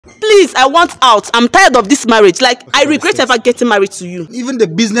Please, I want out. I'm tired of this marriage. Like, I regret ever getting married to you. Even the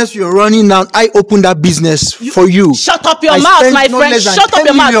business you're running now, I opened that business for you. Shut up your mouth, my friend. Shut up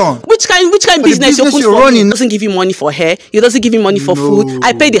your mouth. Which kind business you open for me? He doesn't give you money for hair. He doesn't give you money for food.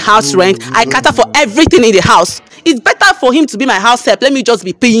 I pay the house rent. I cater for everything in the house. It's better for him to be my house help. Let me just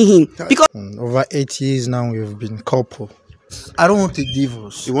be paying him. Because over 8 years now, we've been couple. I don't want a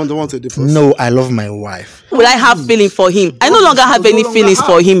divorce. You don't want a divorce? No, I love my wife. Will I have feeling for him? I no longer have any feelings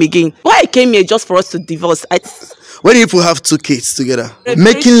for him again. Why I came here just for us to divorce? When you people have 2 kids together?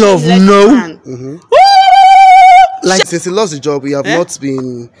 Making love, no. Like since he lost the job, we have not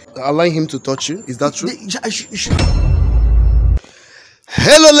been allowing him to touch you. Is that true?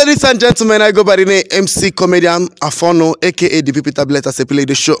 Hello, ladies and gentlemen. I go by the name MC Comedian Afono, aka the People Tablet as I play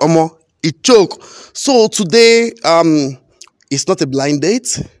the show. Omo, it choke. So today, it's not a blind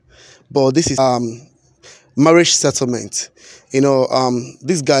date, but this is marriage settlement. You know,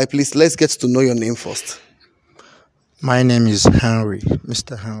 this guy, please, let's get to know your name first. My name is Henry,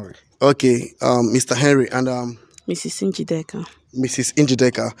 Mr. Henry. Okay, Mr. Henry and Mrs. Njideka. Mrs.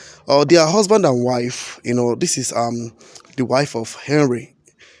 Njideka. They are husband and wife. You know, this is the wife of Henry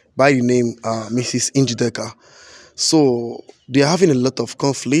by the name Mrs. Njideka. So they are having a lot of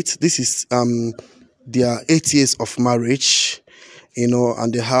conflict. This is their 8 years of marriage, you know,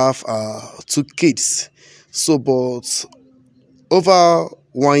 and they have 2 kids. So, but over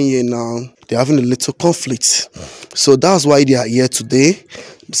 1 year now, they're having a little conflict. So that's why they are here today.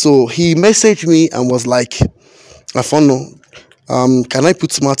 So he messaged me and was like, Afono, can I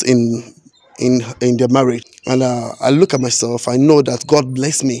put smart in their marriage? And I look at myself, I know that God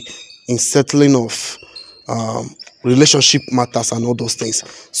bless me in settling of relationship matters and all those things.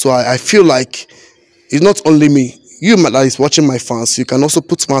 So I feel like it's not only me, you that is watching my fans, you can also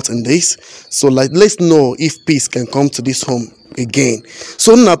put smart in this. So like, let's know if peace can come to this home again.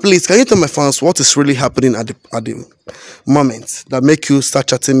 So now please, can you tell my fans what is really happening at the moment that make you start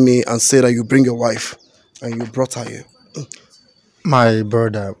chatting me and say that you bring your wife and you brought her here? My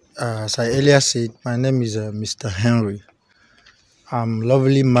brother, as I earlier said, my name is Mr. Henry. I'm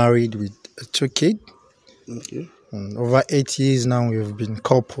lovely married with 2 kids. Okay. Over 8 years now, we've been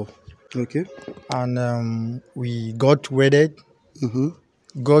couple. Okay. And we got wedded.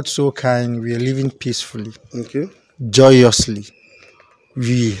 God so kind, we are living peacefully. Okay. Joyously.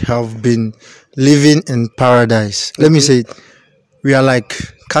 We have been living in paradise. Let me say it. We are like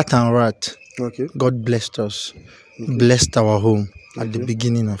cat and rat. Okay. God blessed us. Blessed our home at the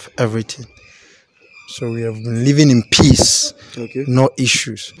beginning of everything. So we have been living in peace. Okay. No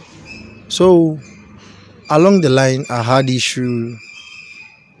issues. So along the line, I had issue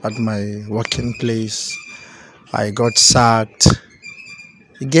at my working place. I got sacked.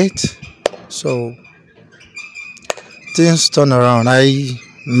 You get? So things turned around. I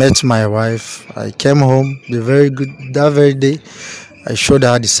met my wife. I came home that very day. I showed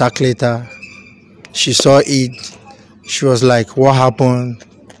her the sack letter. She saw it. She was like, what happened?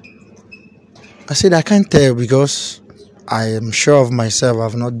 I said, I can't tell because I am sure of myself.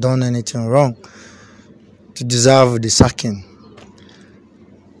 I've not done anything wrong to deserve the sacking.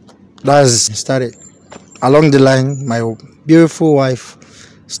 That's started. Along the line, my beautiful wife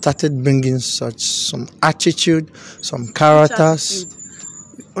started bringing some attitude, some characters.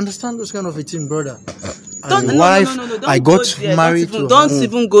 Understand those kind of a thing, brother? No, I got married to her. Don't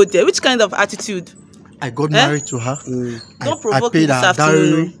even go there. Which kind of attitude? I got married to her. Don't provoke I paid me her this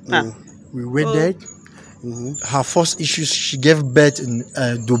dowry. afternoon. We wedded. Her first issue, she gave birth in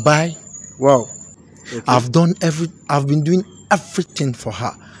Dubai. Wow. Okay. I've been doing everything for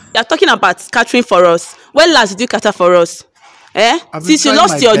her. You're talking about catering for us. When last did you cater for us? Since you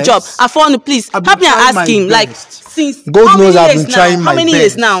lost your job, Afono, please help me and ask him. Like, since God knows I've been trying my best. How many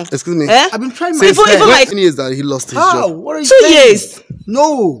years now? Excuse me. I've been trying my best. How many years that he lost his job? What are you 2 years.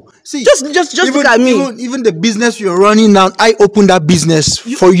 No. See, just look at me. Even the business you're running now, I opened that business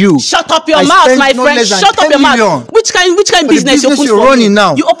for you. Shut up your mouth, my friend. Shut up your mouth. Which kind business you opened for running me?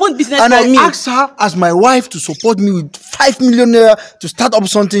 now? You opened business and for me. And I asked her as my wife to support me with 5 million naira to start up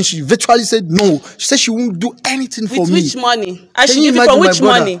something. She virtually said no. She said she won't do anything for me. With which money? I should give you from which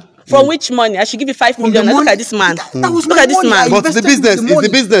money? From which money? I should give you 5 million. Look at this man. Look at this man. But the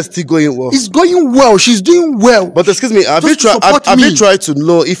business still going well. It's going well. She's doing well. But excuse me, have you tried to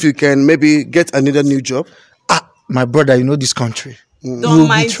know if you can maybe get another new job? My brother, you know this country. Don't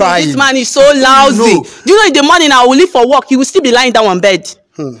mind this man is so lousy. No. Do you know in the morning I will leave for work, he will still be lying down on bed.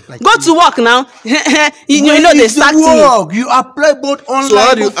 Like go to work now. you know they start work. You apply both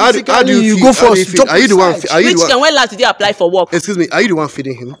online. So how do you go for? Are you the one? Which can when last did you apply for work? Excuse me, are you the one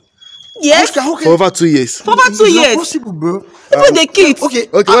feeding him? Yes. For over 2 years. For over 2 years. Possible, bro. Even the kids. Okay.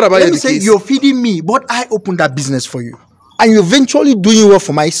 What about let me the say kids? you're feeding me, but I opened that business for you, and you're eventually doing well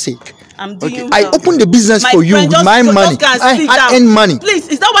for my sake. I'm doing I well. opened the business for you with my money. I earn money. Please,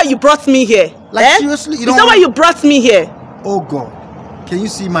 is that why you brought me here? Like seriously, is that why you brought me here? Oh God, can you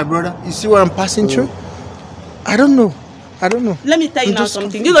see my brother? You see what I'm passing through? I don't know. Let me tell you now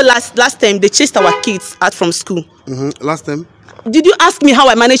something. You know, last time they chased our kids out from school. Last time. Did you ask me how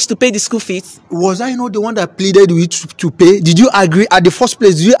I managed to pay the school fees? Was I not the one that pleaded with you to pay? Did you agree at the first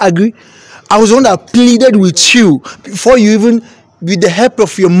place? Did you agree? I was the one that pleaded with you before you even, with the help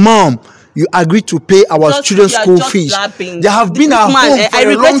of your mom, you agreed to pay our children's school fees. They have been at home for I a long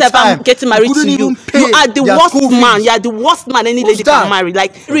regret if time. I'm getting married to you. You are the worst man. You are the worst man any lady can marry.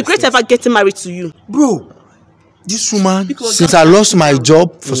 Like, regret ever getting married to you. Bro, this woman, since I lost my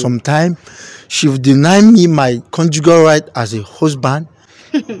job for some time, she denied me my conjugal right as a husband.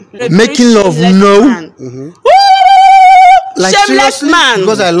 Making love, no. Like shameless man.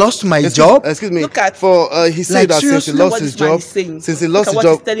 Because I lost my job. Excuse me. Look at he said that since he lost his job, since he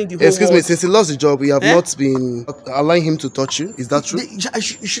lost his job, we have not been allowing him to touch you. Is that true?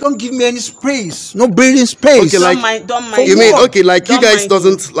 She don't give me any space. No breathing space. Okay, like don't mind. You mean like you guys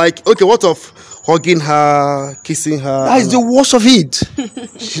doesn't like? Okay, what of hugging her, kissing her? That is the worst of it.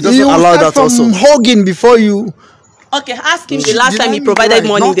 She doesn't allow that also. Hugging before you. Okay, ask him the last time he provided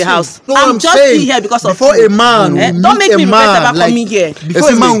money in the house. No, I'm just here because of before a man don't make me regret ever coming here. Before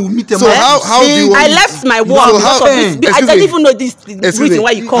a man will meet a man. So how do you I left my work because of this. I didn't even know this reason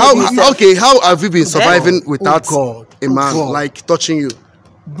why you called me. Okay, how have you been surviving without a man like touching you?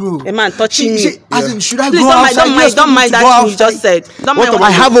 Bro, a man touching me. Should I go outside? Don't mind that thing you just said. I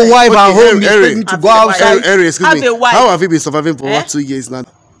have a wife at home. You me to go outside. How have you been surviving for over 2 years now?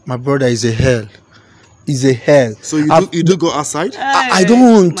 My brother is a hell. Is a hell. So you do go outside? I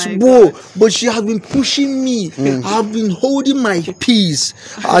don't, bro. But she has been pushing me. I've been holding my peace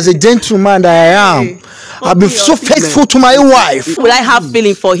as a gentleman that I am. I've been so faithful to my wife. Will I have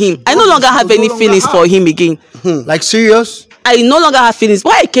feeling for him? I no longer have any feelings for him again. Like serious? I no longer have feelings.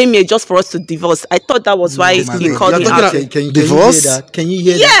 Why I came here just for us to divorce? I thought that was why he called me out. Divorce? Can you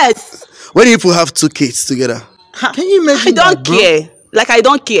hear that? Yes. When people have 2 kids together? Can you imagine? I don't care. Like I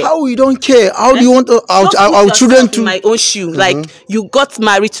don't care. How you don't care? How do you want our children to? In my own shoe. Like you got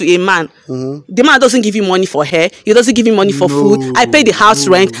married to a man. The man doesn't give you money for hair. He doesn't give you money for food. I pay the house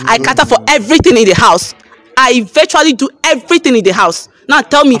rent. I cater for everything in the house. I virtually do everything in the house. Now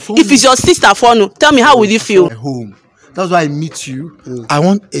tell me, if it's your sister Fonu, tell me how will you feel? Home. That's why I meet you.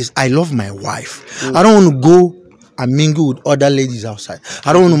 I love my wife. I don't want to go and mingle with other ladies outside.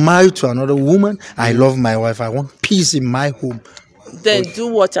 I don't want to marry to another woman. I love my wife. I want peace in my home. Then do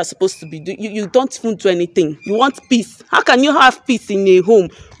what you're supposed to be doing. You don't even do anything. You want peace. How can you have peace in a home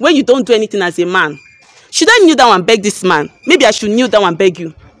when you don't do anything as a man? Should I kneel down and beg this man? Maybe I should kneel down and beg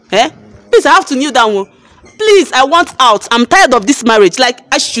you. Please, I have to kneel down. Please, I want out. I'm tired of this marriage. Like,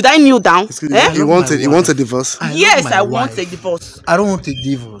 should I kneel down? You want a divorce? Yes, I want a divorce. I don't want a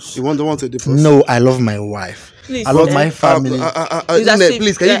divorce. You don't want a divorce? No, I love my wife. Please, I love my family.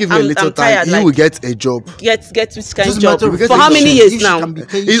 Please, can you give me a little time? You will get a job. Get which kind of job? For how many years now?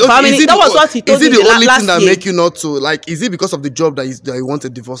 That was what he told me last year. Is it the only thing that make you not to like? Is it because of the job that you want a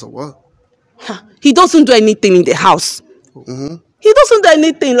divorce or what? He doesn't do anything in the house. He doesn't do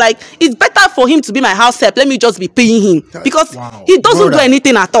anything. Like, it's better for him to be my house help. Let me just be paying him because he doesn't do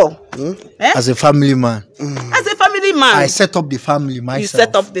anything at all. As a family man. As a family man. I set up the family myself. You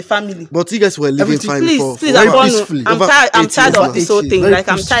set up the family. But you guys were living fine before. Please, I'm tired of this whole thing. Like,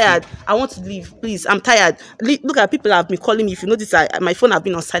 I'm tired. I want to leave. Please, I'm tired. Look at people have been calling me. If you notice, my phone have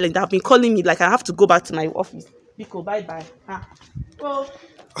been on silent. They have been calling me. Like, I have to go back to my office. Biko, bye-bye.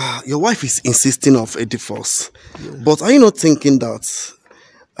 Your wife is insisting of a divorce, but are you not thinking that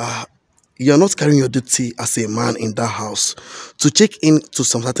you're not carrying your duty as a man in that house to check into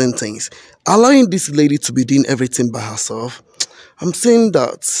some certain things, allowing this lady to be doing everything by herself? I'm saying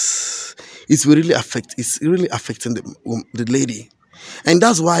that it's really affecting the lady, and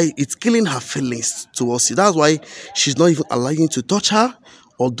that's why it's killing her feelings towards you. That's why she's not even allowing you to touch her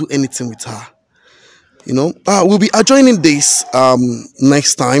or do anything with her. You know, we'll be adjoining this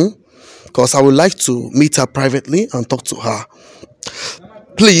next time because I would like to meet her privately and talk to her.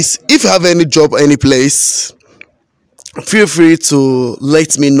 Please, if you have any job, any place, feel free to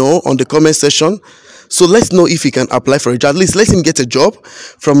let me know on the comment section. So let's know if he can apply for a job. At least let him get a job.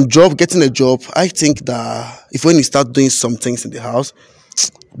 From getting a job, I think that if when you start doing some things in the house,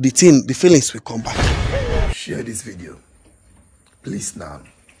 the feelings will come back. Share this video. Please now.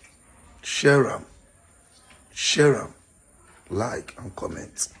 Share them. Like and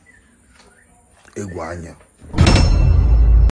comment. egwu anya.